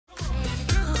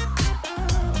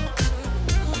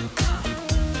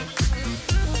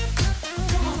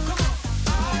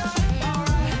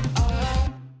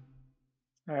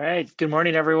right. Good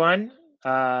morning, everyone.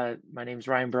 My name is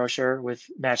Ryan Broshar with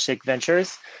Matchstick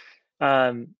Ventures.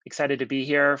 Excited to be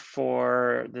here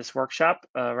for this workshop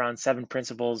around 7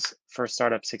 principles for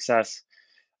startup success.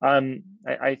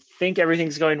 I think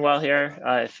everything's going well here.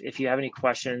 If you have any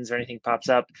questions or anything pops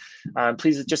up,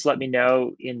 please just let me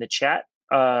know in the chat.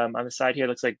 On the side here, it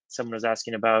looks like someone was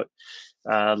asking about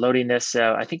loading this.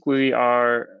 So I think we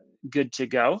are good to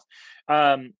go.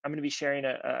 I'm going to be sharing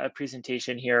a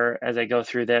presentation here as I go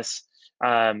through this.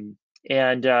 And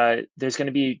there's going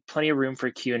to be plenty of room for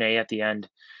Q&A at the end.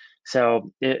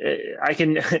 So I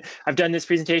can, I've done this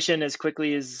presentation as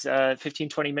quickly as 15,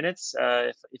 20 minutes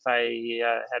if I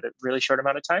had a really short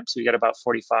amount of time. So we got about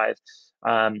 45.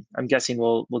 I'm guessing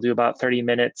we'll do about 30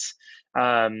 minutes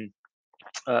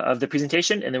of the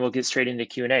presentation, and then we'll get straight into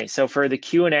Q&A. So for the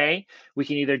Q&A, we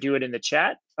can either do it in the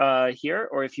chat here,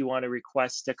 or if you want to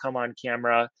request to come on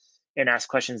camera and ask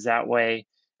questions that way,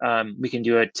 we can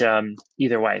do it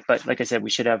either way. But like I said, we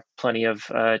should have plenty of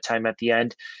time at the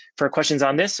end for questions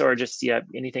on this, or just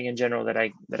anything in general that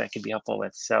I can be helpful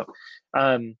with. So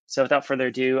so without further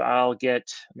ado, I'll get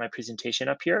my presentation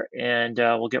up here, and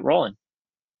we'll get rolling.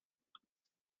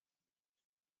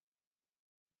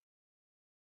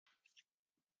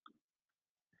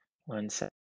 One sec.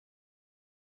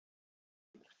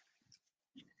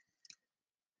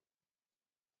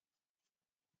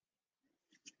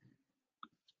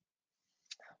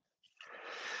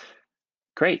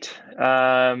 Great.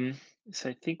 So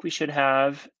I think we should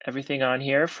have everything on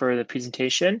here for the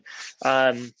presentation.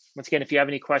 Once again, if you have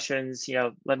any questions,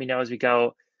 let me know as we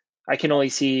go. I can only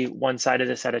see one side of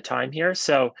this at a time here,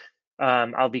 so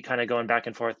I'll be kind of going back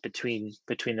and forth between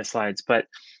the slides. But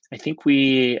I think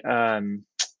we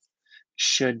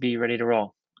should be ready to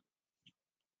roll.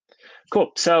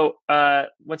 Cool. So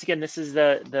once again, this is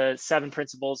the 7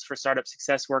 principles for startup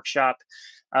success workshop.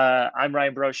 I'm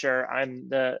Ryan Broshar. I'm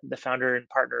the founder and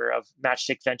partner of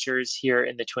Matchstick Ventures here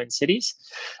in the Twin Cities.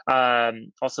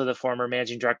 Also the former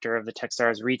managing director of the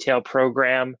Techstars retail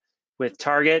program with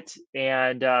Target,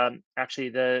 and actually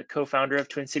the co-founder of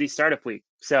Twin Cities Startup Week.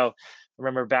 So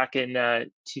remember back in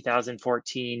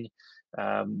 2014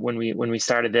 when we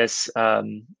started this.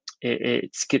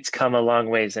 It's come a long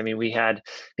ways. I mean, we had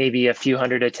maybe a few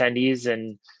hundred attendees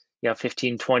and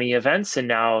 15, 20 events, and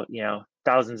now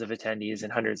thousands of attendees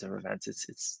and hundreds of events.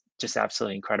 It's just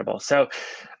absolutely incredible. So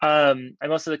I'm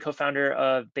also the co-founder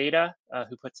of Beta,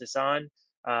 who puts this on.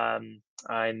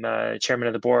 I'm chairman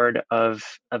of the board of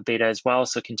Beta as well,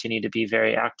 so continue to be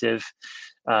very active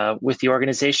with the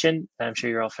organization. I'm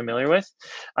sure you're all familiar with.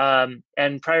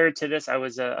 And prior to this, I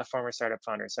was a former startup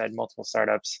founder, so I had multiple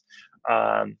startups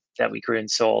that we grew and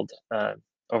sold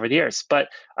over the years. But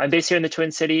I'm based here in the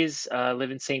Twin Cities,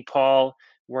 live in St. Paul,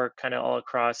 work kind of all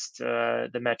across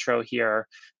the metro here.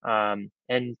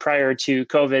 And prior to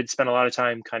COVID, spent a lot of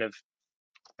time kind of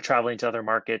traveling to other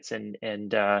markets and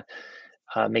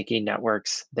making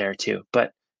networks there too.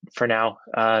 But for now,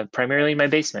 primarily in my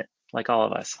basement, like all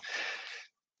of us.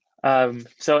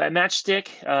 So at Matchstick,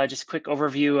 just a quick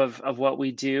overview of what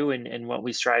we do and what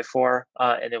we strive for,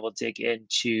 and then we'll dig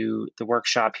into the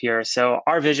workshop here. So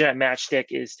our vision at Matchstick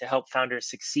is to help founders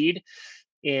succeed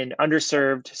in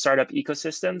underserved startup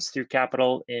ecosystems through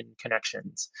capital and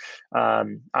connections.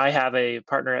 I have a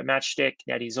partner at Matchstick,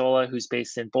 Natty Zola, who's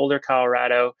based in Boulder,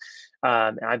 Colorado.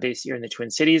 And I'm based here in the Twin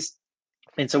Cities.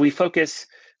 And so we focus,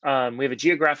 we have a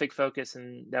geographic focus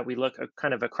in that we look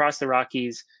kind of across the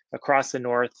Rockies, across the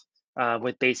North,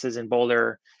 with bases in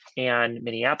Boulder and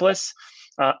Minneapolis,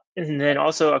 and then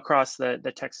also across the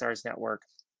Techstars network.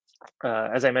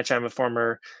 As I mentioned, I'm a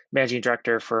former managing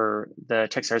director for the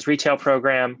Techstars retail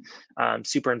program,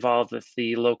 super involved with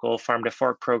the local farm to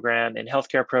fork program and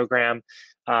healthcare program.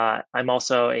 I'm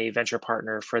also a venture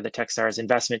partner for the Techstars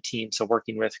investment team, so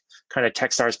working with kind of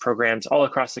Techstars programs all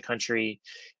across the country.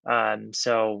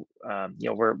 So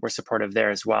we're supportive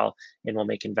there as well, and we'll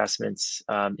make investments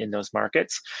in those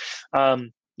markets.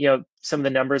 Some of the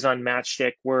numbers on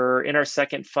Matchstick, we're in our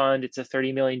second fund. It's a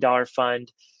 $30 million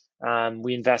fund.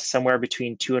 We invest somewhere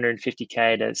between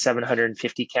 $250K to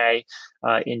 $750K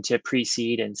into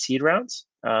pre-seed and seed rounds.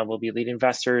 We'll be lead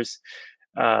investors.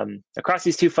 Across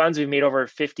these 2 funds, we've made over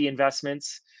 50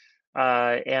 investments,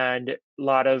 and a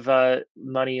lot of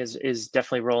money is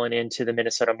definitely rolling into the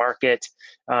Minnesota market.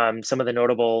 Some of the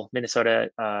notable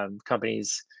Minnesota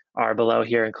companies are below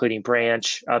here, including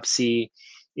Branch, Upsea,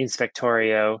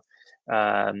 Inspectorio,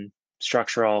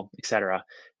 Structural, etc.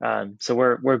 So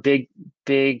we're big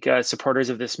supporters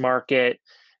of this market,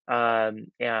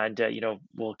 and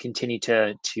we'll continue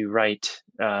to write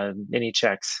any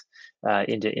checks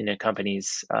into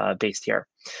companies based here.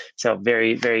 So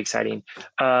very, very exciting.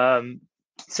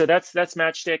 So that's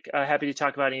Matchstick. Happy to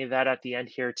talk about any of that at the end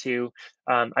here too.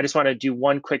 I just want to do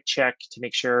one quick check to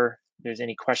make sure there's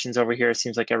any questions over here. It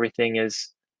seems like everything is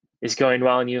going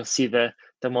well, and you'll see the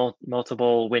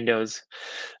multiple windows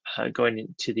going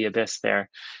into the abyss there.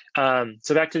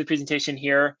 So back to the presentation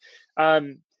here.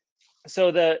 So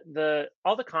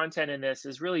all the content in this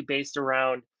is really based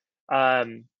around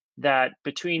that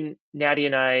between Natty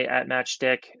and I at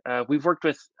Matchstick, we've worked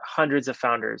with hundreds of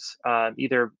founders,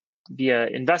 either via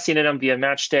investing in them via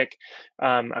Matchstick,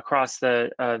 across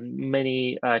the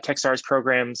many Techstars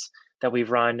programs that we've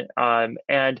run.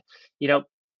 And,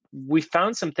 we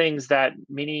found some things that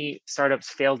many startups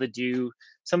fail to do,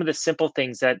 some of the simple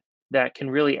things that can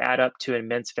really add up to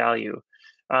immense value.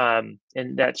 And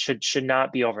that should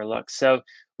not be overlooked. So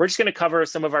we're just going to cover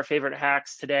some of our favorite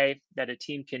hacks today that a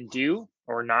team can do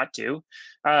or not do,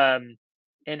 and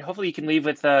hopefully you can leave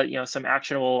with some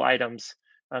actionable items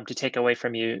to take away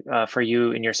from you for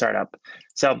you in your startup.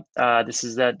 So this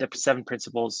is the 7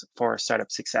 principles for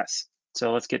startup success.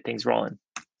 So let's get things rolling.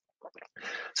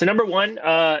 So number one,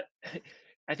 I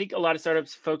think a lot of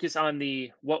startups focus on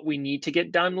the what we need to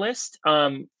get done list.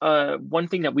 One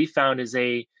thing that we found is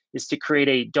to create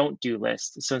a don't do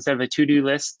list. So instead of a to do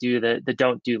list, do the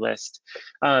don't do list.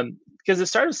 Because the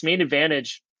startup's main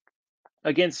advantage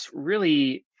against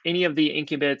really any of the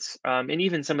incubates and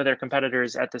even some of their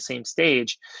competitors at the same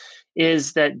stage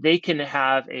is that they can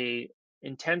have a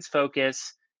intense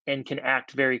focus and can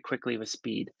act very quickly with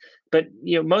speed. But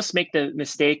most make the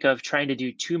mistake of trying to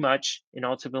do too much and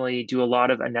ultimately do a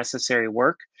lot of unnecessary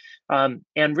work. And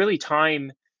really,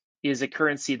 time is a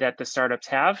currency that the startups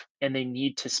have, and they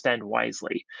need to spend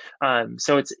wisely.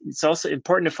 So it's also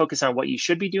important to focus on what you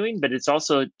should be doing, but it's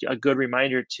also a good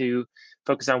reminder to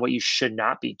focus on what you should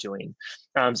not be doing.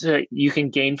 So you can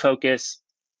gain focus,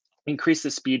 increase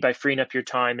the speed by freeing up your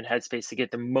time and headspace to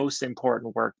get the most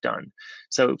important work done.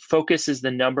 So focus is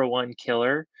the number one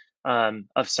killer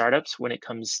of startups when it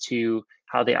comes to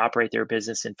how they operate their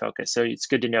business in focus. So it's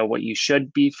good to know what you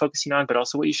should be focusing on, but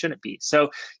also what you shouldn't be. So,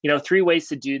 3 ways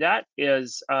to do that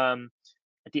is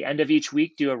at the end of each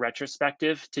week, do a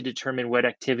retrospective to determine what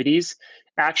activities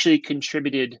actually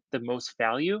contributed the most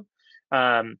value,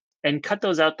 and cut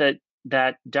those out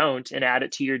that don't, and add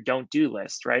it to your don't do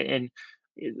list, right? And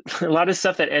a lot of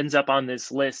stuff that ends up on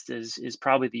this list is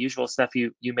probably the usual stuff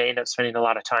you may end up spending a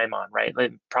lot of time on, right?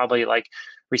 Like, probably like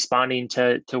responding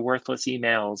to worthless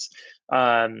emails,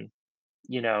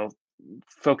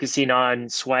 focusing on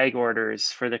swag orders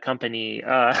for the company,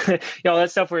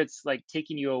 that stuff where it's like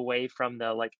taking you away from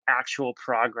the like actual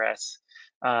progress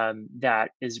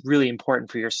that is really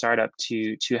important for your startup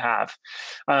to have.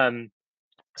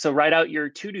 So write out your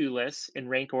to-do list in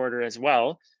rank order as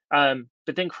well,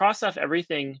 but then cross off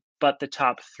everything but the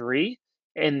top 3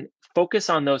 and focus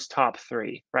on those top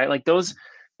 3, right? Like those,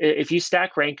 if you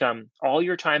stack rank them, all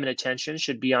your time and attention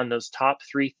should be on those top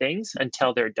 3 things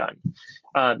until they're done.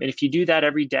 And if you do that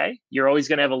every day, you're always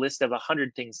going to have a list of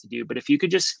 100 things to do. But if you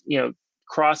could just,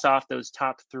 cross off those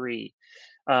top 3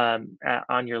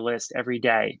 on your list every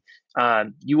day,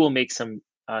 you will make some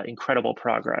incredible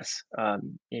progress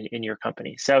in your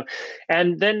company. So,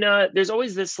 and then there's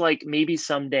always this like maybe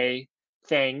someday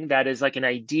thing that is like an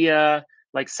idea,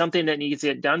 like something that needs to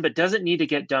get done, but doesn't need to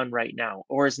get done right now,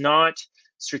 or is not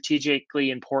strategically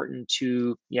important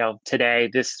to today,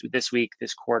 this week,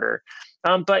 this quarter.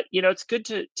 But it's good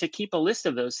to keep a list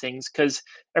of those things, because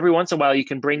every once in a while you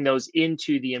can bring those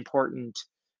into the important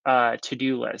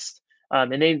to-do list.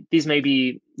 And these may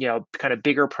be kind of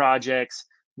bigger projects,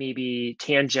 maybe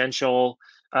tangential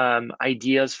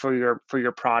ideas for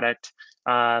your product,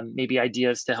 maybe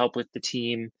ideas to help with the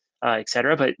team,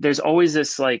 etc. But there's always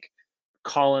this like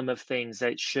column of things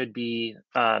that should be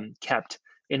kept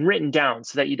and written down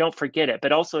so that you don't forget it,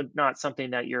 but also not something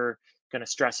that you're going to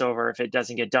stress over if it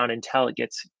doesn't get done until it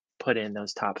gets put in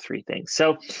those top 3 things.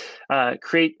 So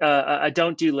create a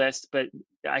don't do list, but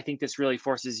I think this really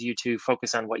forces you to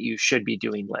focus on what you should be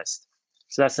doing list.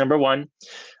 So that's number 1.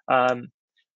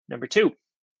 Number 2,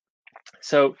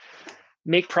 so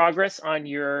make progress on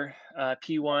your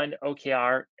P1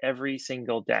 OKR every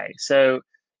single day. So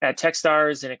at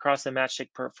Techstars and across the Matchstick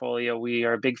portfolio, we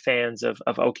are big fans of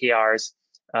OKRs,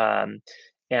 and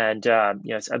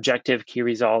it's objective key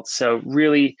results. So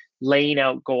really laying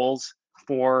out goals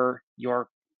for your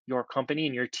company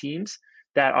and your teams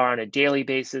that are on a daily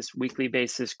basis, weekly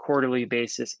basis, quarterly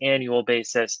basis, annual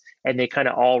basis, and they kind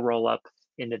of all roll up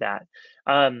into that.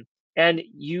 And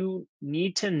you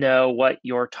need to know what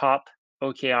your top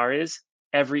OKR is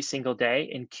every single day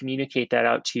and communicate that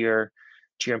out to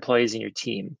to your employees and your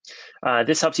team.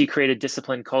 This helps you create a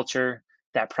disciplined culture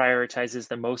that prioritizes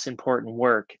the most important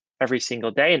work every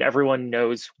single day, and everyone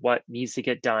knows what needs to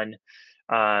get done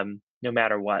no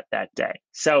matter what that day.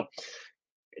 So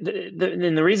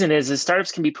the reason is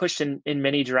startups can be pushed in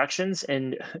many directions,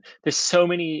 and there's so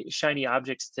many shiny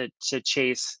objects to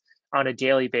chase on a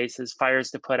daily basis,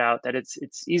 fires to put out, that it's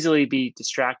easily be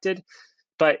distracted.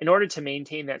 But in order to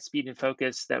maintain that speed and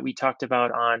focus that we talked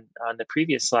about on the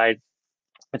previous slide,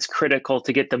 it's critical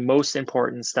to get the most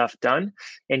important stuff done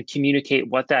and communicate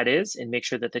what that is, and make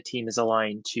sure that the team is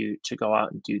aligned to go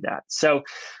out and do that. So,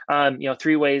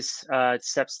 3 ways,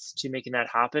 steps to making that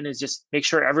happen is just make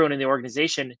sure everyone in the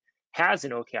organization has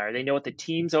an OKR. They know what the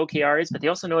team's OKR is, but they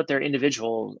also know what their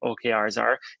individual OKRs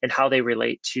are and how they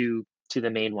relate to the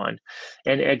main one.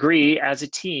 And agree as a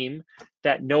team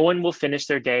that no one will finish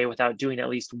their day without doing at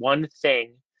least one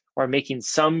thing or making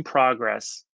some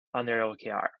progress on their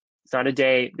OKR. It's not a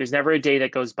day, there's never a day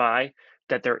that goes by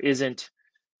that there isn't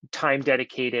time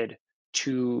dedicated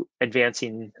to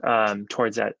advancing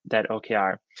towards that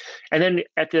OKR. And then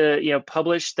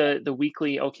publish the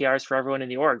weekly OKRs for everyone in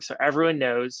the org, so everyone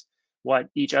knows what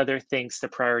each other thinks the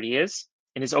priority is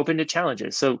and is open to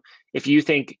challenges. So if you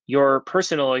think your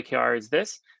personal OKR is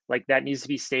this, like, that needs to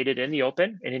be stated in the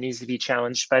open, and it needs to be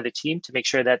challenged by the team to make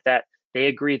sure that they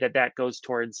agree that goes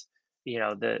towards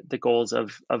the goals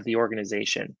of the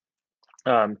organization.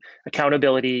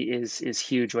 Accountability is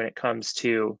huge when it comes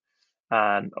to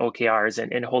OKRs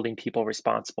and holding people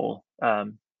responsible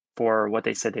for what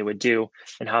they said they would do,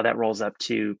 and how that rolls up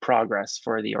to progress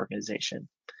for the organization.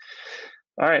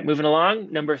 All right, moving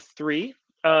along. Number 3,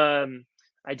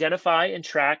 identify and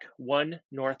track one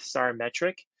North Star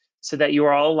metric so that you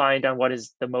are all aligned on what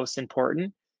is the most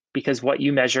important, because what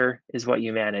you measure is what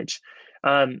you manage.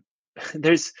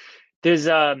 There's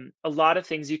a lot of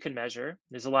things you can measure.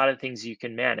 There's a lot of things you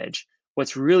can manage.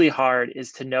 What's really hard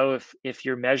is to know if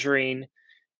you're measuring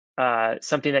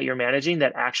something that you're managing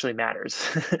that actually matters.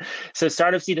 So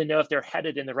startups need to know if they're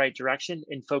headed in the right direction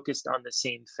and focused on the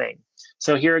same thing.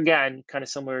 So here again, kind of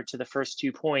similar to the first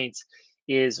 2 points,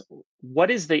 is what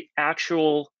is the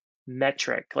actual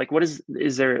metric? Like, what is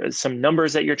there some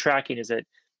numbers that you're tracking? Is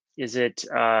it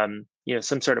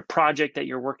some sort of project that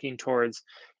you're working towards?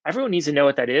 Everyone needs to know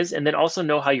what that is, and then also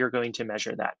know how you're going to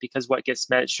measure that, because what gets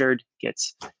measured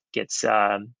gets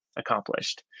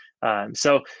accomplished.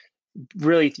 So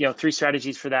really, 3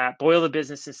 strategies for that. Boil the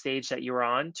business and stage that you're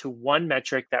on to one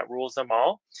metric that rules them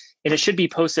all, and it should be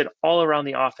posted all around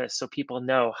the office so people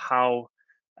know how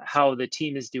the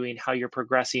team is doing, how you're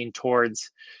progressing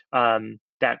towards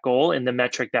that goal and the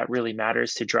metric that really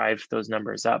matters to drive those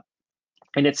numbers up.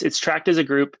 And it's tracked as a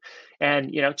group,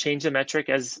 and change the metric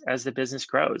as the business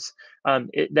grows.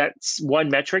 That's one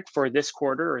metric for this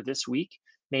quarter or this week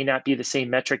may not be the same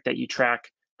metric that you track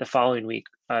the following week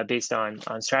based on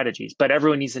strategies, but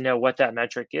everyone needs to know what that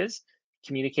metric is,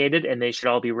 communicated, and they should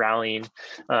all be rallying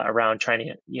around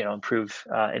trying to improve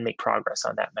and make progress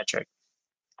on that metric.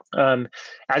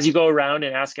 As you go around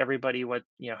and ask everybody what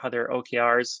how their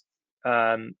OKRs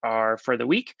are for the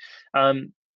week,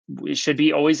 it should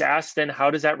be always asked, then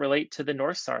how does that relate to the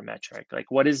North Star metric?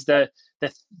 Like, what is that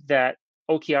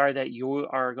OKR that you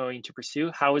are going to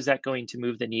pursue? How is that going to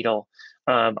move the needle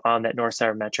on that North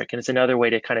Star metric? And it's another way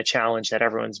to kind of challenge that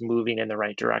everyone's moving in the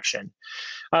right direction.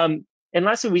 And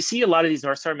lastly, we see a lot of these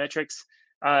North Star metrics,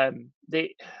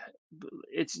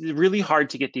 it's really hard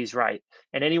to get these right.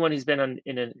 And anyone who's been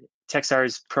in a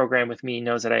Techstars program with me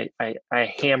knows that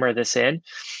I hammer this in,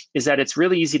 is that it's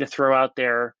really easy to throw out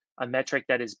there a metric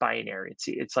that is binary.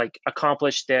 It's like,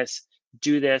 accomplish this,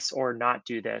 do this, or not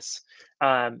do this.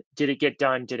 Did it get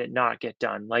done? Did it not get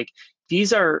done? Like,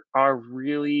 these are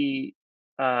really,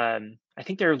 I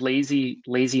think they're lazy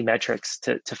metrics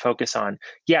to focus on.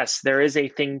 Yes, there is a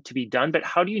thing to be done, but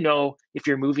how do you know if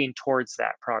you're moving towards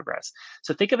that progress?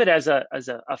 So think of it as a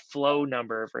flow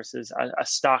number versus a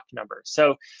stock number.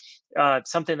 So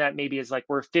something that maybe is like,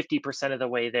 we're 50% of the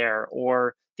way there,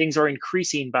 or things are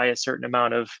increasing by a certain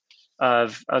amount of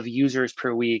users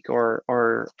per week, or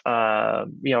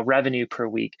revenue per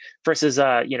week, versus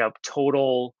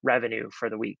total revenue for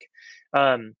the week.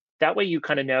 That way you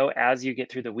kind of know as you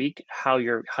get through the week how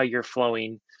you're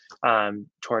flowing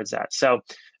towards that. So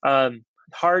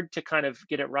hard to kind of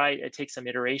get it right. It takes some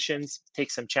iterations,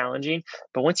 takes some challenging,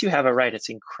 but once you have it right, it's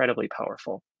incredibly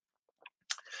powerful.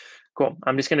 Cool.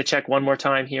 I'm just going to check one more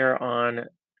time here on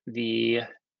the,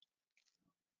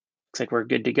 looks like we're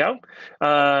good to go.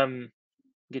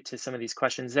 Get to some of these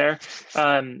questions there.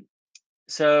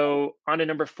 So on to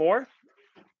number 4.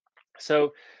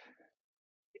 So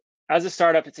as a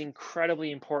startup, it's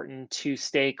incredibly important to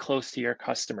stay close to your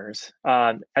customers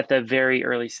at the very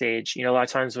early stage. A lot of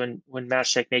times when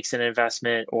MatchTech makes an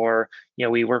investment, or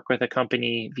we work with a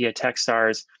company via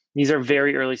Techstars, these are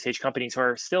very early stage companies who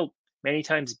are still many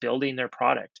times building their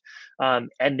product,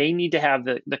 and they need to have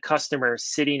the customer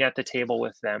sitting at the table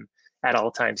with them at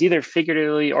all times, either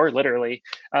figuratively or literally.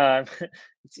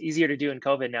 It's easier to do in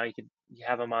COVID now. You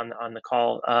have them on the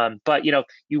call, but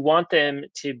you want them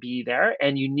to be there,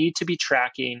 and you need to be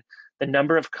tracking the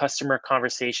number of customer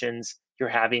conversations you're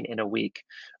having in a week,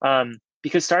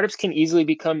 because startups can easily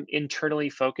become internally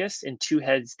focused and two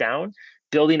heads down,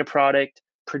 building a product,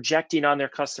 projecting on their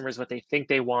customers what they think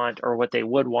they want or what they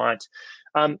would want,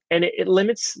 and it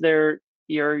limits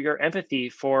your empathy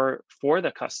for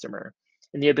the customer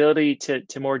and the ability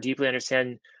to more deeply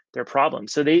understand their problem.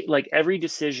 So they, like, every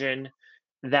decision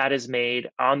that is made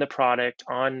on the product,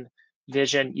 on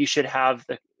vision, you should have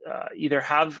either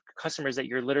have customers that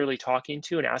you're literally talking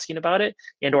to and asking about it,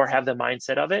 and or have the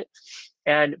mindset of it,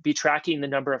 and be tracking the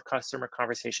number of customer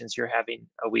conversations you're having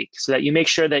a week, so that you make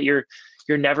sure that you're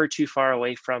never too far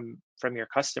away from your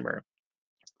customer.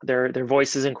 Their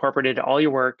voice is incorporated to all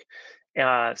your work,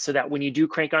 so that when you do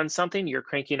crank on something, you're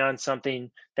cranking on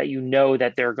something that you know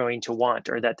that they're going to want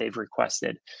or that they've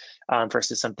requested,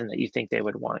 versus something that you think they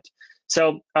would want.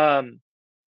 So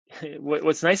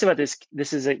what's nice about this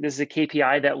is a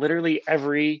KPI that literally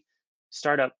every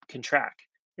startup can track.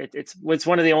 It's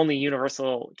one of the only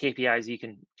universal KPIs you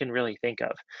can really think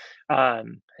of.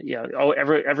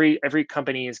 Every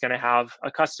company is going to have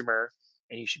a customer,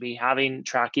 and you should be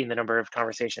tracking the number of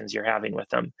conversations you're having with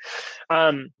them.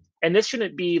 And this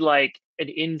shouldn't be like an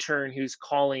intern who's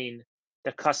calling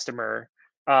the customer,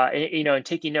 and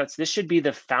taking notes. This should be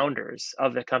the founders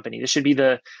of the company. This should be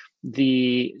the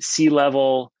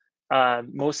C-level,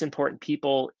 most important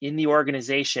people in the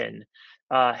organization,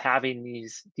 having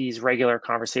these regular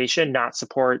conversation, not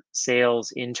support,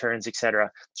 sales, interns,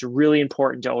 etc. It's really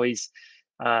important to always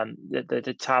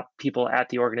the top people at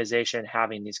the organization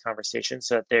having these conversations,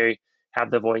 so that they have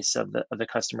the voice of the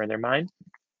customer in their mind.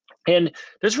 And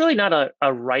there's really not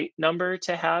a right number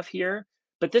to have here,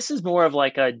 but this is more of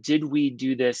like a, did we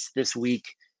do this week?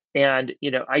 And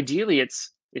ideally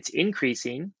it's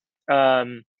increasing.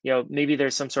 Maybe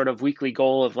there's some sort of weekly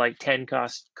goal of like 10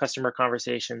 customer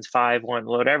conversations, 5, 1,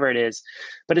 whatever it is,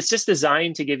 but it's just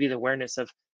designed to give you the awareness of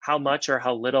how much or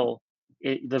how little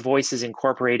the voice is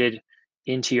incorporated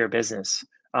into your business.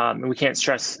 And we can't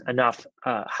stress enough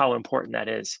how important that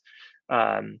is,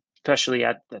 especially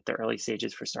at the early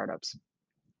stages for startups.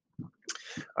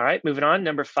 All right, moving on.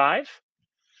 Number 5,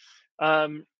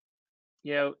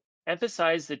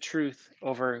 emphasize the truth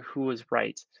over who is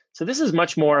right. So this is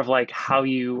much more of like how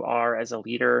you are as a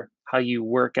leader, how you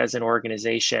work as an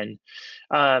organization,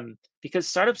 because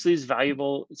startups lose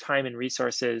valuable time and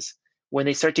resources when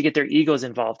they start to get their egos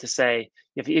involved, to say,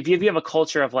 if you have a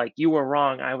culture of like, you were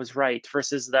wrong, I was right,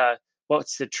 versus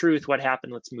what's the truth, what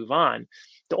happened, let's move on.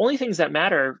 The only things that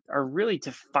matter are really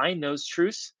to find those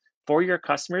truths for your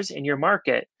customers in your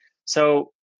market.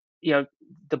 So,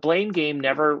 the blame game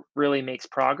never really makes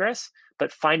progress,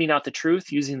 but finding out the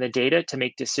truth, using the data to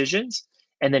make decisions,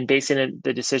 and then basing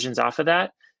the decisions off of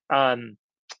that,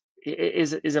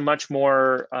 is a much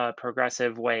more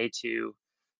progressive way to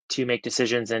make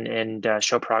decisions and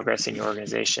show progress in your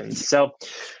organizations. So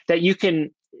that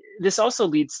this also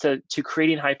leads to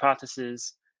creating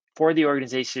hypotheses for the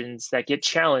organizations that get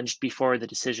challenged before the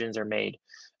decisions are made,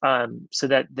 so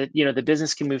that the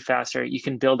business can move faster. You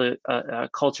can build a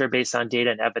culture based on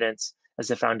data and evidence as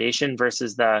the foundation,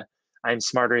 versus the I'm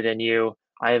smarter than you,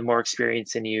 I have more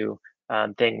experience than you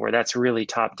thing, where that's really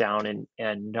top down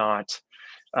and not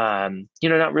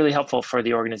not really helpful for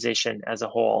the organization as a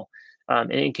whole.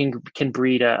 And it can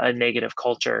breed a negative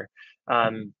culture.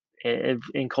 And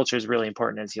culture is really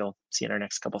important, as you'll see in our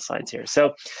next couple slides here.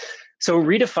 So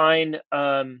redefine,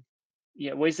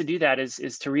 ways to do that is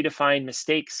to redefine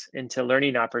mistakes into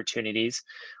learning opportunities,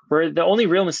 where the only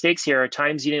real mistakes here are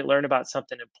times you didn't learn about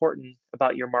something important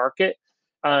about your market,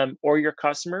 or your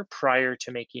customer prior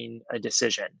to making a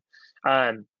decision.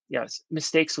 Yes,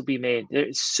 mistakes will be made.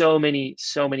 There's so many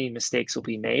mistakes will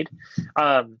be made.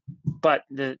 But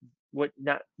what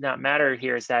not matter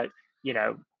here is that,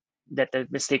 that the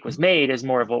mistake was made is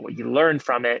more of what you learned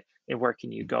from it and where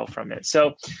can you go from it.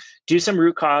 So do some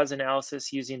root cause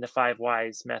analysis using the 5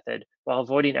 whys method while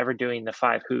avoiding ever doing the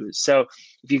 5 whos. So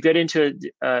if you get into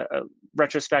a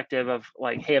retrospective of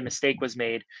like, hey, a mistake was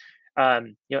made,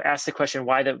 ask the question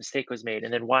why the mistake was made,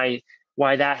 and then why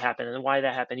that happened, and then why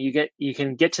that happened. You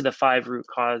can get to the 5 root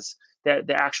cause,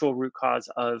 the actual root cause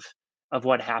of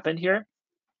what happened here.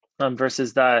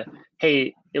 versus the,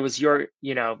 hey, it was your,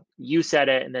 you said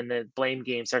it, and then the blame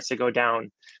game starts to go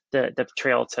down the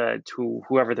trail to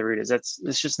whoever the root is.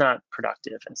 It's just not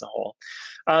productive as a whole.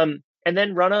 And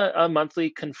then run a monthly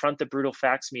confront the brutal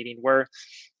facts meeting where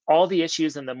all the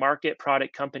issues in the market,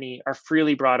 product, company are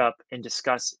freely brought up and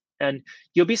discussed. And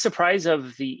you'll be surprised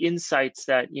of the insights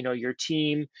that your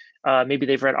team, maybe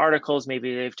they've read articles,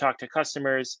 maybe they've talked to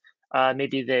customers,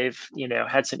 maybe they've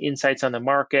had some insights on the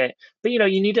market. But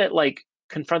you need to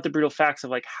confront the brutal facts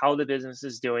of how the business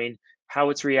is doing,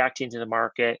 how it's reacting to the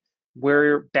market,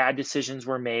 where bad decisions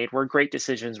were made, where great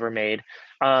decisions were made,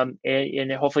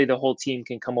 and hopefully the whole team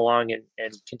can come along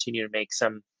and continue to make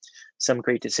some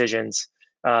great decisions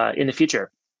in the future.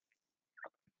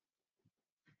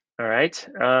 All right.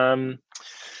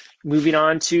 Moving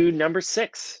on to number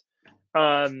 6.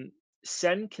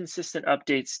 Send consistent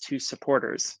updates to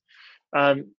supporters.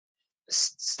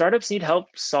 Startups need help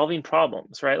solving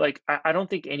problems, right? I don't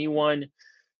think anyone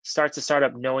starts a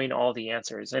startup knowing all the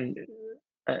answers. And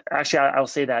actually, I'll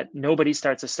say that nobody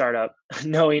starts a startup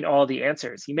knowing all the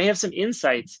answers. You may have some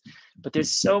insights, but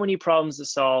there's so many problems to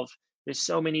solve. There's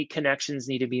so many connections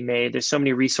need to be made. There's so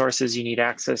many resources you need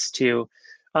access to,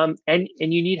 and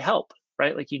you need help,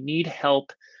 right? You need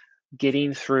help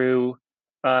getting through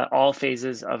all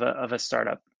phases of a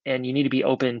startup, and you need to be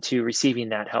open to receiving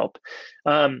that help.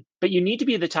 But you need to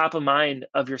be the top of mind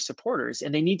of your supporters,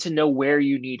 and they need to know where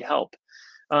you need help.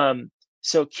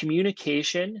 So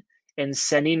communication and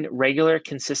sending regular,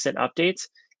 consistent updates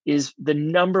is the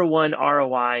number one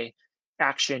ROI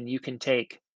action you can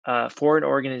take for an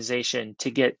organization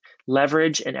to get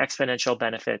leverage and exponential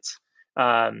benefits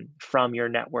from your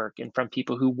network and from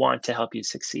people who want to help you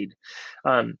succeed.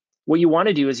 What you want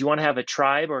to do is you want to have a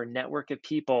tribe or a network of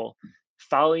people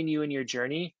following you in your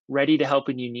journey, ready to help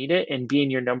when you need it, and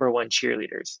being your number one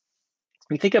cheerleaders.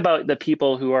 You think about the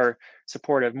people who are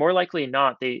supportive, more likely than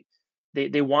not, they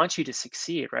want you to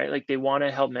succeed, right? They want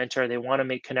to help mentor, they want to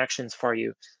make connections for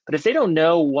you. But if they don't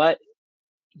know what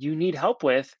you need help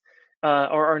with,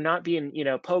 or are not being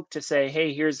poked to say,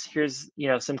 hey, here's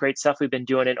some great stuff we've been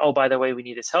doing, and oh, by the way, we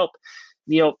need this help,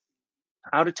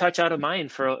 out of touch, out of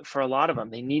mind for a lot of them.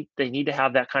 They need to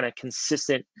have that kind of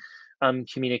consistent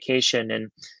communication.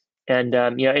 And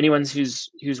anyone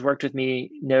who's worked with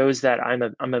me knows that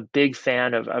I'm a big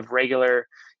fan of regular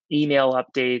email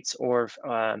updates, or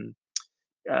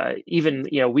even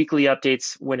weekly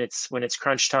updates when it's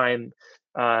crunch time.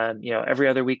 Every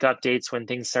other week updates when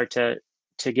things start to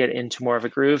get into more of a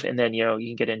groove, and then you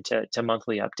can get into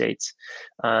monthly updates,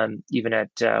 even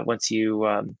at once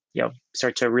you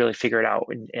start to really figure it out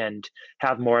and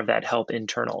have more of that help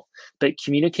internal. But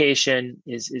communication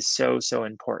is so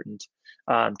important.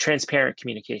 Transparent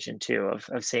communication too,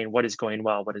 of saying what is going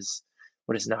well, what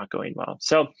is not going well.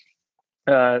 So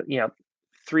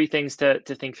 3 things to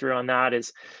think through on that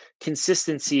is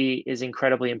consistency is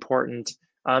incredibly important.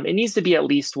 It needs to be at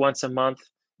least once a month,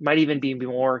 might even be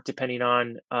more depending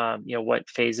on what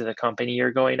phase of the company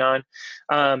you're going on.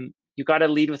 You got to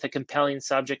lead with a compelling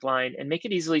subject line and make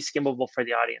it easily skimmable for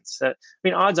the audience.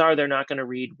 Odds are they're not going to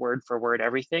read word for word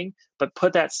everything, but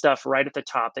put that stuff right at the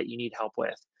top that you need help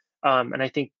with. And I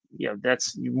think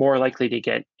that's more likely to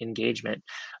get engagement.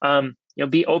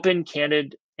 Be open,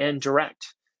 candid, and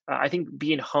direct. I think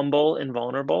being humble and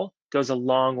vulnerable goes a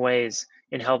long ways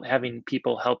in having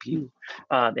people help you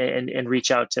and reach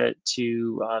out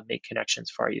to make connections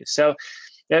for you. So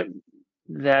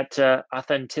that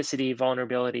authenticity,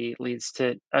 vulnerability leads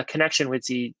to a connection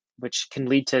which can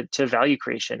lead to value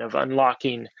creation, of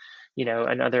unlocking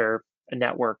another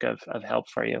network of help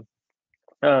for you.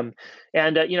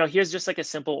 Here's just a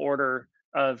simple order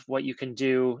of what you can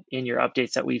do in your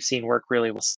updates that we've seen work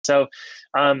really well. So,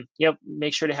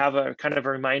 make sure to have a kind of a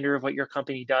reminder of what your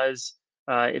company does.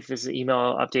 If there's an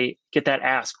email update, get that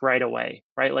ask right away,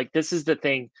 right? This is the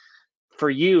thing for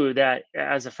you that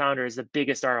as a founder is the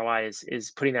biggest ROI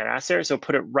is putting that ask there. So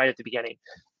put it right at the beginning,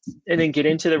 and then get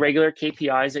into the regular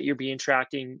KPIs that you're being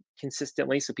tracking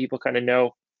consistently, so people kind of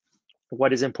know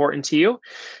what is important to you.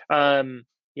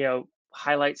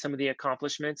 Highlight some of the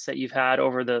accomplishments that you've had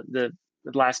over the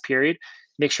last period.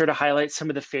 Make sure to highlight some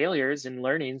of the failures and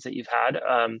learnings that you've had,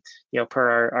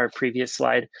 per our previous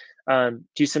slide.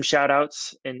 Do some shout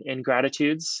outs and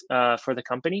gratitudes for the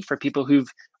company, for people who've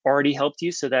already helped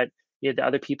you, so that the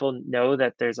other people know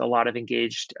that there's a lot of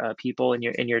engaged people in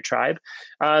your tribe.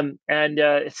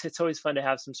 It's always fun to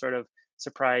have some sort of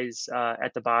surprise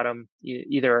at the bottom,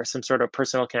 either some sort of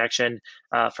personal connection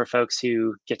for folks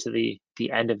who get to the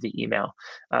end of the email.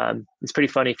 It's pretty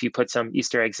funny if you put some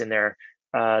Easter eggs in there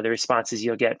the responses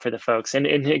you'll get for the folks, and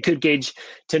a good gauge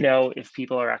to know if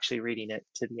people are actually reading it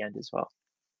to the end as well.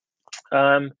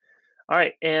 All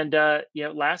right, and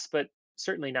last but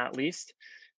certainly not least,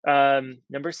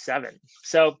 number 7.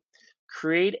 So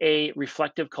create a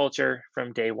reflective culture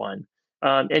from day one.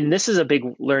 And this is a big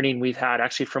learning we've had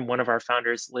actually from one of our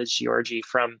founders, Liz Georgi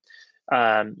from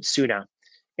Suna.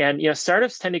 And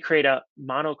startups tend to create a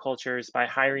monocultures by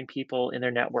hiring people in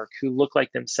their network who look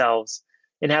like themselves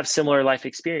and have similar life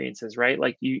experiences, right?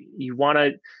 Like you want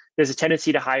to. There's a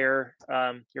tendency to hire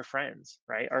your friends,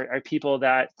 right? Are people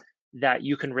that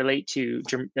you can relate to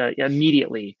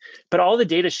immediately. But all the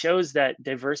data shows that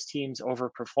diverse teams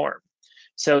overperform.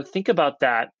 So think about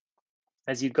that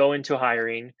as you go into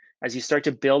hiring, as you start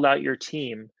to build out your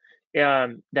team,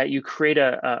 that you create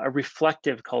a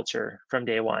reflective culture from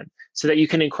day one so that you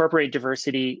can incorporate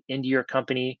diversity into your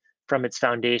company from its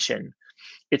foundation.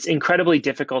 It's incredibly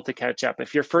difficult to catch up.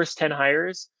 If your first 10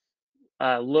 hires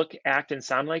look, act, and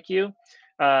sound like you,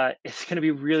 it's going to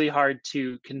be really hard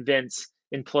to convince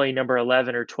employee number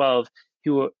 11 or 12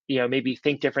 who maybe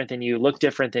think different than you, look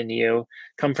different than you,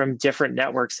 come from different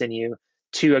networks than you,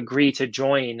 to agree to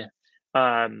join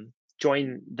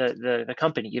the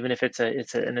company, even if it's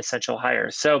an essential hire.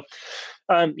 So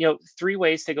 3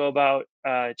 ways to go about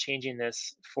changing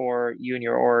this for you and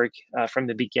your org from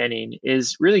the beginning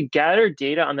is really gather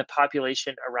data on the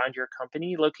population around your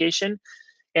company location.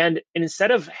 And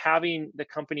instead of having the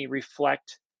company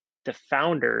reflect the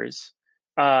founders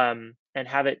and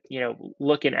have it,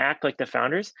 look and act like the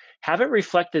founders, have it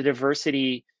reflect the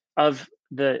diversity of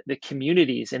the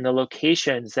communities and the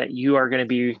locations that you are going to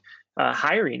be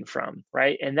hiring from,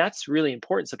 right? And that's really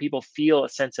important, so people feel a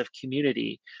sense of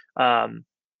community from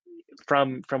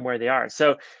where they are.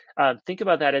 So think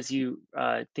about that as you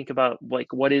think about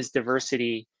like what is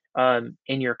diversity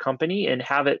in your company, and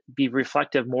have it be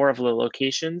reflective more of the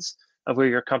locations of where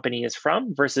your company is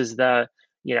from versus the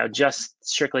just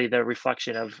strictly the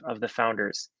reflection of the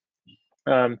founders.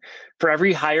 For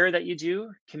every hire that you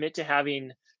do, commit to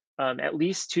having at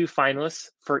least 2 finalists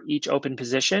for each open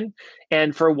position,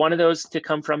 and for one of those to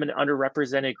come from an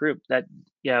underrepresented group that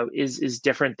is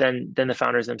different than the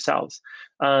founders themselves.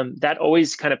 That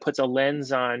always kind of puts a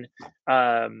lens on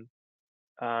the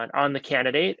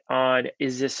candidate, on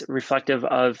is this reflective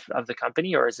of the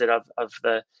company, or is it of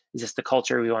the is this the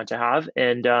culture we want to have?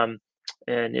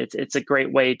 And it's a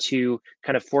great way to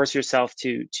kind of force yourself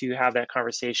to have that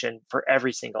conversation for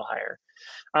every single hire.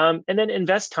 And then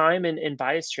invest time in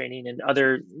bias training and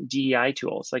other DEI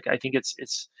tools. Like, I think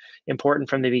it's important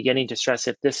from the beginning to stress,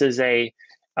 if this is a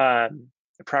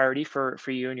priority for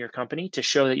you and your company, to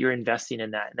show that you're investing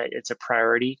in that it's a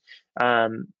priority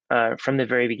from the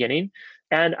very beginning.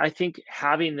 And I think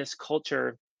having this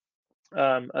culture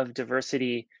of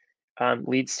diversity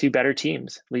leads to better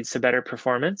teams, leads to better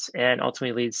performance, and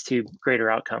ultimately leads to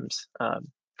greater outcomes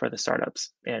for the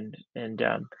startups. And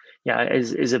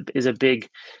is a big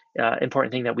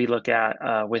important thing that we look at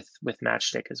with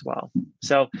Matchstick as well.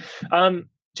 So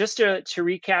just to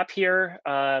recap here,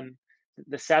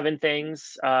 the 7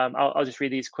 things. I'll just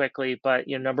read these quickly. But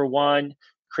number 1,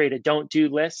 create a don't do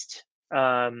list.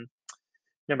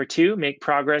 Number 2, make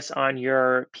progress on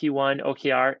your P1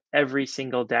 OKR every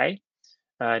single day.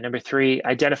 Number 3,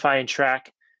 identify and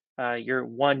track your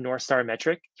 1 North Star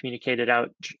metric, communicate it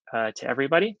out to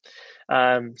everybody.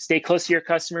 Stay close to your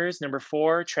customers. Number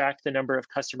 4, track the number of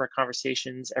customer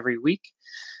conversations every week.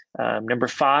 Number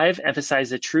 5, emphasize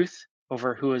the truth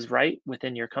over who is right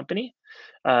within your company.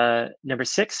 Number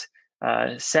 6,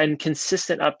 send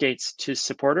consistent updates to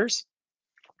supporters.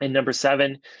 And number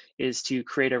 7 is to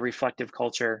create a reflective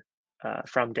culture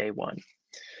from day one.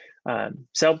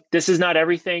 So this is not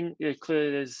everything. It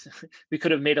clearly is, we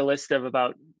could have made a list of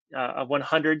about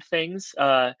 100 things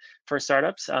for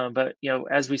startups, but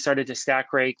as we started to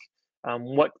stack rank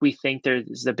what we think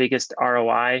there's the biggest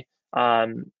ROI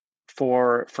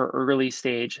for early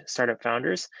stage startup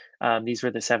founders, these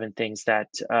were the 7 things that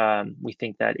we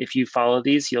think that if you follow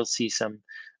these, you'll see some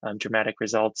dramatic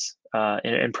results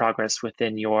and progress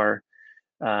within your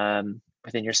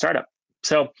startup.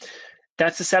 So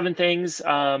that's the 7 things,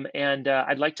 and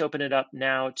I'd like to open it up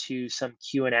now to some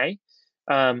Q&A.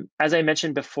 As I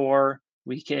mentioned before,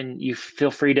 you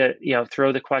feel free to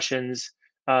throw the questions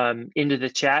into the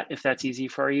chat if that's easy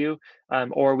for you,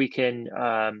 or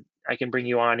I can bring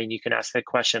you on and you can ask the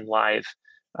question live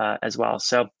as well.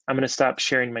 So I'm going to stop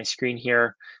sharing my screen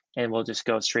here, and we'll just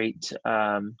go straight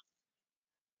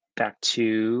back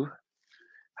to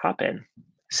Hopin.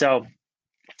 So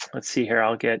let's see here.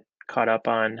 I'll get caught up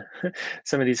on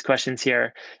some of these questions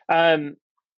here. Let's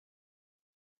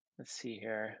see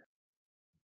here.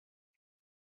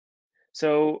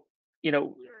 So,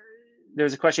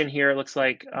 there's a question here, it looks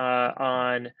like,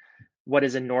 on what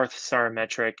is a North Star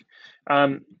metric.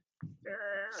 Um,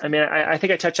 I mean, I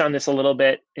think I touched on this a little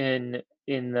bit in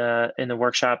the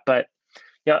workshop, but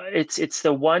it's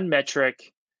the one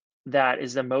metric that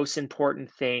is the most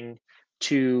important thing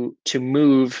to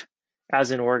move as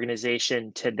an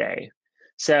organization today.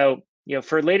 So,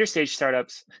 for later stage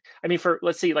startups, I mean, for,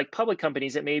 let's see, like public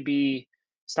companies, it may be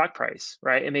stock price,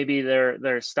 right? It may be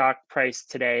their stock price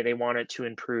today, they want it to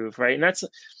improve, right? And that's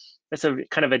a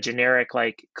kind of a generic,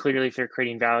 like, clearly if they're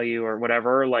creating value or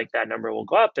whatever, like that number will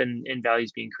go up and value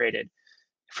is being created.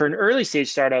 For an early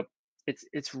stage startup,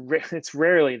 it's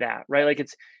rarely that, right? Like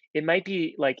it might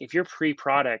be like, if you're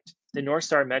pre-product, the North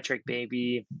Star metric may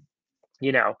be,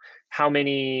 you know, how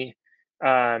many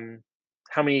um,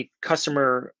 how many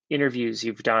customer interviews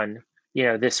you've done,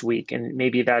 this week, and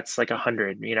maybe that's like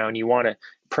 100, and you want to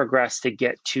progress to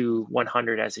get to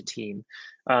 100 as a team.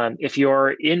 If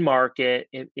you're in market,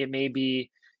 it may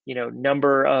be,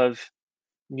 number of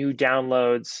new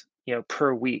downloads,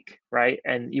 per week, right?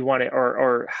 And you want to,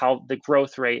 or how the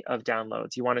growth rate of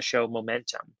downloads, you want to show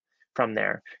momentum from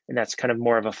there, and that's kind of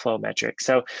more of a flow metric.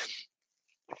 So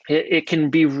it can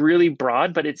be really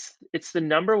broad, but it's the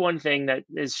number one thing that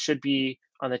should be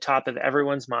on the top of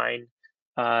everyone's mind,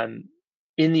 um,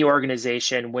 in the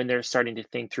organization when they're starting to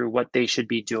think through what they should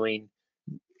be doing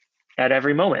at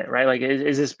every moment, right? Like,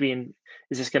 is this going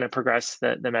to progress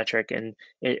the metric, and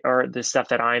or the stuff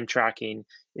that I'm tracking,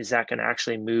 is that going to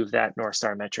actually move that North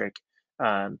Star metric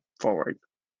forward?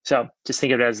 So just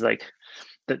think of it as like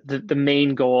the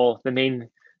main goal, the main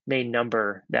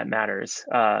number that matters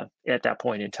at that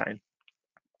point in time.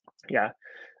 Yeah.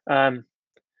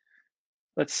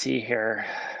 Let's see here.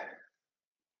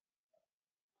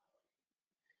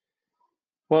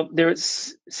 Well,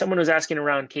 someone was asking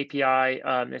around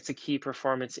KPI. It's a key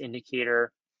performance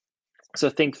indicator. So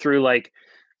think through, like,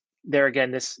 there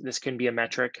again, this can be a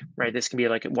metric, right? This can be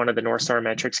like one of the North Star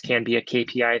metrics, can be a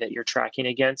KPI that you're tracking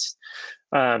against.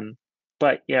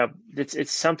 But yeah,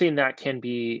 it's something that can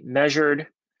be measured,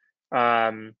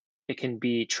 it can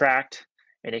be tracked,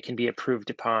 and it can be improved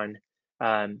upon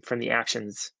from the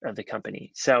actions of the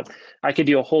company. So I could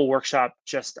do a whole workshop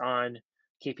just on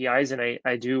KPIs, and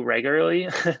I do regularly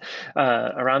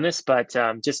around this, but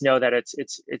just know that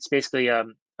it's basically a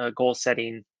goal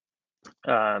setting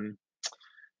formats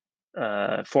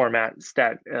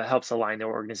that helps align the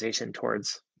organization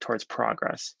towards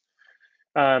progress.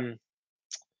 Let's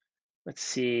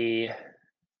see.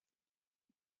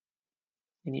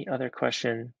 Any other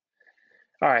question?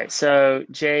 All right, so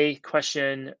Jay,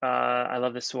 question, I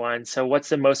love this one. So what's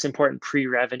the most important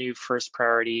pre-revenue first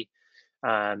priority?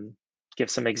 Give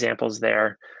some examples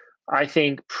there. I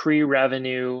think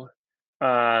pre-revenue,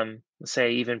 let's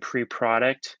say even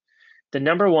pre-product, the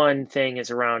number one thing is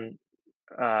around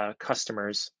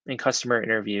customers and customer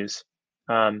interviews.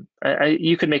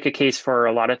 You could make a case for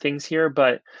a lot of things here,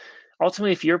 but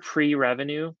ultimately, if you're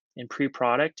pre-revenue and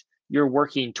pre-product, you're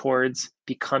working towards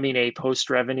becoming a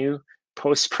post-revenue,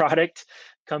 post-product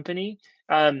company.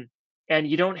 And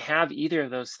you don't have either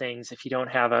of those things if you don't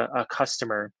have a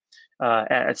customer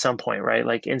at some point, right?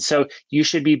 Like, and so you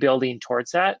should be building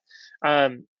towards that.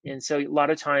 And so a lot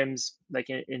of times, like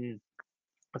in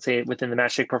let's say within the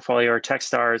Matchstick portfolio or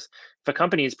Techstars, if a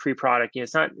company is pre-product,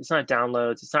 it's not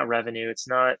downloads, it's not revenue, it's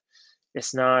not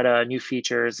new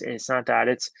features, and it's not that.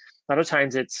 It's a lot of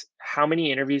times it's how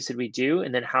many interviews did we do,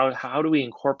 and then how do we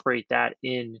incorporate that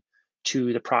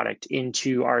into the product,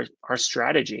 into our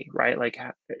strategy, right? Like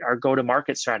our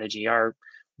go-to-market strategy, our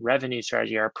revenue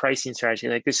strategy, our pricing strategy.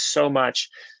 Like there's so much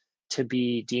to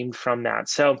be deemed from that.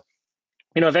 So,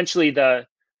 eventually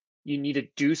you need to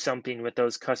do something with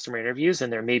those customer interviews,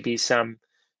 and there may be some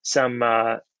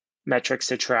metrics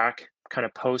to track, kind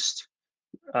of post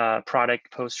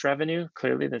product, post revenue.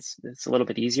 Clearly, that's a little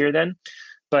bit easier then.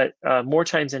 But more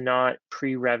times than not,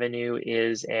 pre-revenue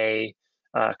is a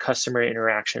customer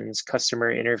interactions,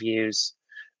 customer interviews,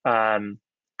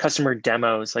 customer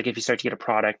demos. Like if you start to get a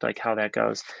product, like how that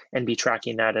goes, and be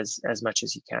tracking that as much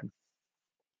as you can.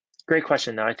 Great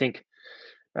question, though. I think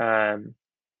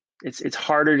it's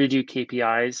harder to do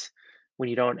KPIs when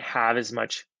you don't have as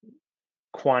much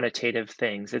quantitative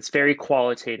things. It's very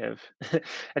qualitative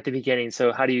at the beginning.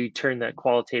 So how do you turn that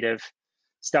qualitative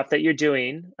stuff that you're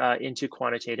doing into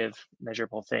quantitative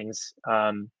measurable things?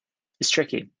 It's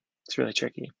tricky. It's really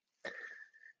tricky.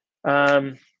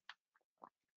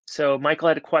 So Michael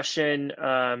had a question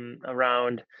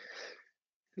around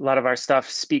a lot of our stuff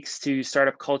speaks to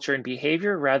startup culture and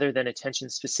behavior rather than attention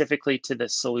specifically to the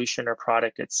solution or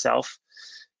product itself.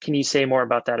 Can you say more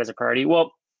about that as a priority?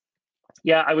 Well,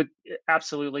 Yeah, I would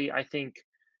absolutely. I think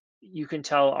you can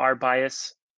tell our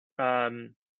bias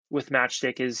with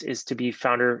Matchstick is to be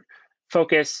founder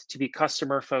focused, to be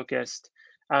customer focused,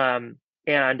 um,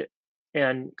 and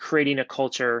and creating a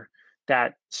culture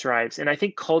that strives. And I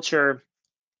think culture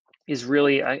is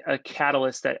really a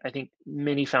catalyst that I think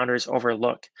many founders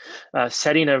overlook.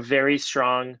 Setting a very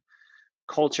strong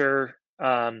culture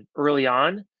early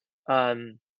on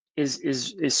um,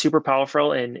 is super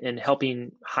powerful in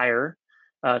helping hire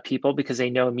people because they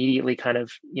know immediately kind of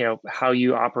how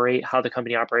you operate, how the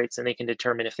company operates, and they can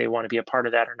determine if they want to be a part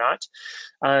of that or not.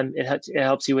 It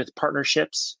helps you with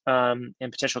partnerships and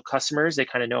potential customers. They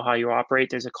kind of know how you operate.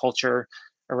 There's a culture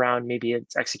around maybe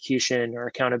it's execution or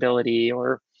accountability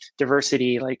or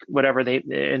diversity, like whatever they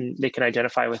can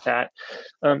identify with that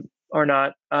or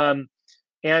not. I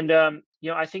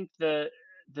think the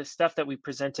stuff that we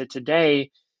presented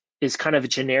today is kind of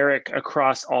generic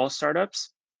across all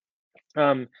startups,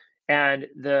 um, and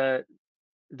the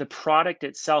product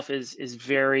itself is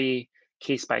very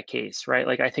case by case, right?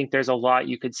 Like I think there's a lot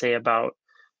you could say about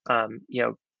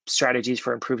strategies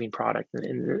for improving product,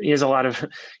 and there's a lot of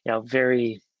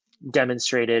very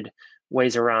demonstrated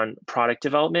ways around product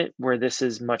development where this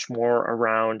is much more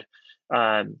around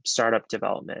startup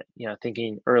development,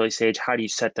 thinking early stage, how do you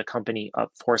set the company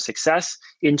up for success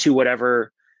into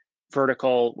whatever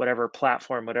vertical, whatever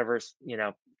platform, whatever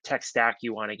tech stack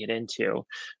you want to get into.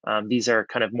 These are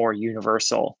kind of more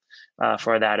universal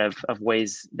for that of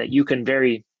ways that you can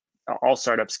all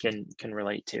startups can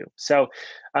relate to. So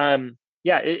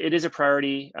yeah, it is a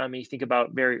priority. You think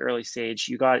about very early stage,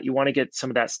 you want to get some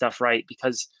of that stuff right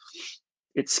because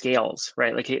it scales,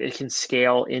 right? Like it can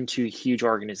scale into huge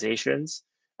organizations.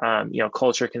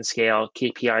 Culture can scale,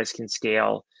 KPIs can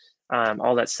scale,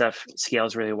 all that stuff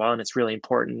scales really well, and it's really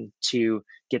important to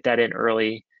get that in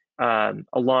early,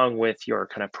 along with your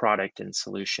kind of product and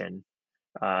solution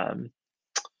um,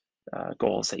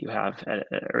 goals that you have at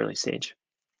an early stage.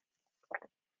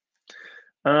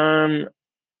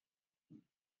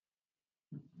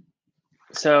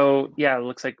 So yeah, it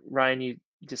looks like Ryan, you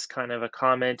just kind of a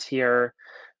comment here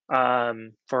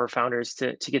for founders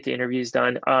to get the interviews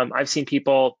done. I've seen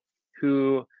people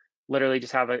who literally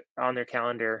just have it on their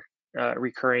calendar,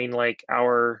 recurring like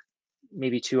hour,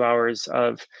 maybe 2 hours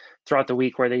of throughout the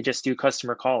week where they just do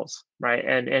customer calls, right?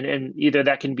 And either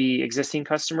that can be existing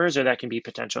customers or that can be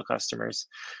potential customers.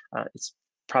 It's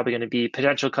probably going to be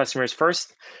potential customers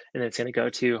first, and then it's going to go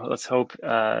to, let's hope,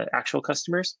 actual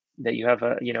customers that you have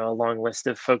a long list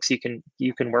of folks you can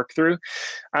work through.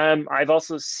 I've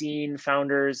also seen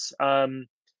founders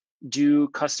do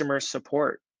customer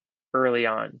support early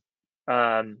on,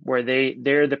 where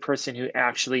they're the person who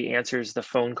actually answers the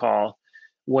phone call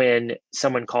when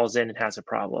someone calls in and has a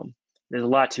problem. There's a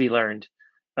lot to be learned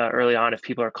early on if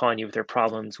people are calling you with their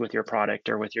problems with your product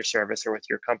or with your service or with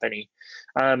your company.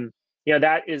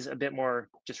 That is a bit more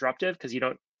disruptive because you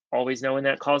don't always know when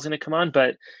that call is going to come on.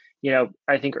 But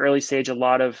I think early stage, a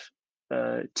lot of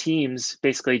teams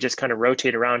basically just kind of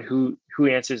rotate around who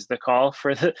answers the call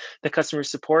for the customer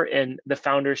support, and the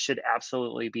founder should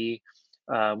absolutely be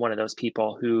one of those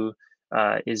people who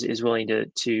is willing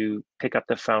to pick up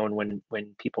the phone when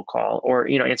people call, or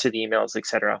answer the emails,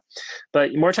 etc.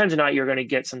 But more times than not, you're going to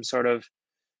get some sort of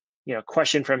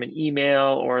question from an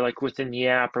email or like within the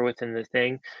app or within the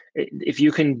thing. If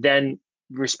you can then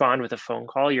respond with a phone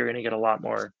call, you're going to get a lot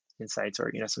more insights,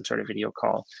 or some sort of video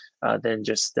call than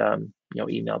just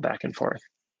email back and forth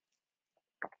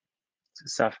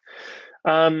stuff.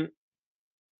 Let's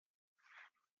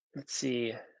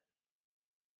see.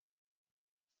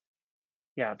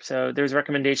 Yeah, so there's a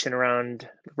recommendation around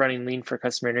running lean for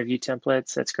customer interview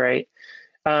templates. That's great.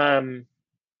 Cool.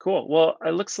 Well,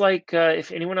 it looks like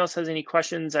if anyone else has any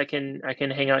questions, I can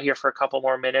hang out here for a couple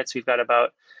more minutes. We've got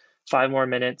about 5 more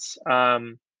minutes. But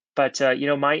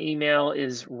my email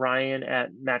is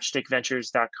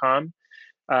ryan@matchstickventures.com.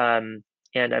 And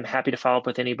I'm happy to follow up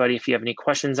with anybody if you have any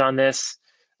questions on this.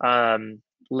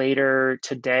 Later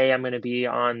today, I'm going to be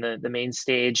on the main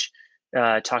stage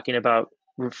talking about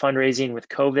fundraising with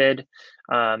COVID.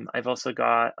 I've also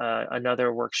got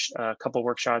another couple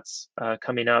workshops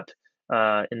coming up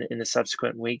in the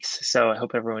subsequent weeks. So I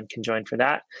hope everyone can join for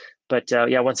that. But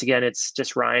yeah, once again, it's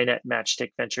just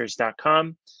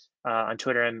ryan@matchstickventures.com. On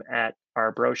Twitter, I'm at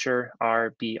rbroshar,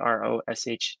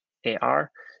 RBROSHAR.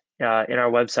 And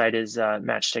our website is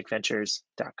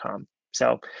matchstickventures.com.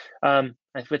 So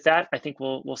with that, I think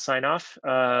we'll sign off.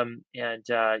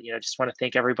 Just want to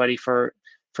thank everybody for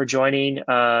joining.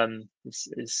 This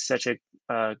is such a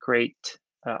great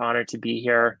honored to be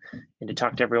here and to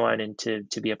talk to everyone and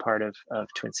to be a part of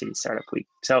Twin Cities Startup Week.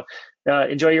 So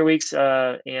enjoy your weeks,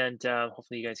 and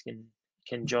hopefully you guys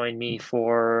can join me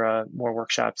for more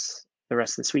workshops the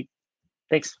rest of this week.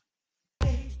 Thanks.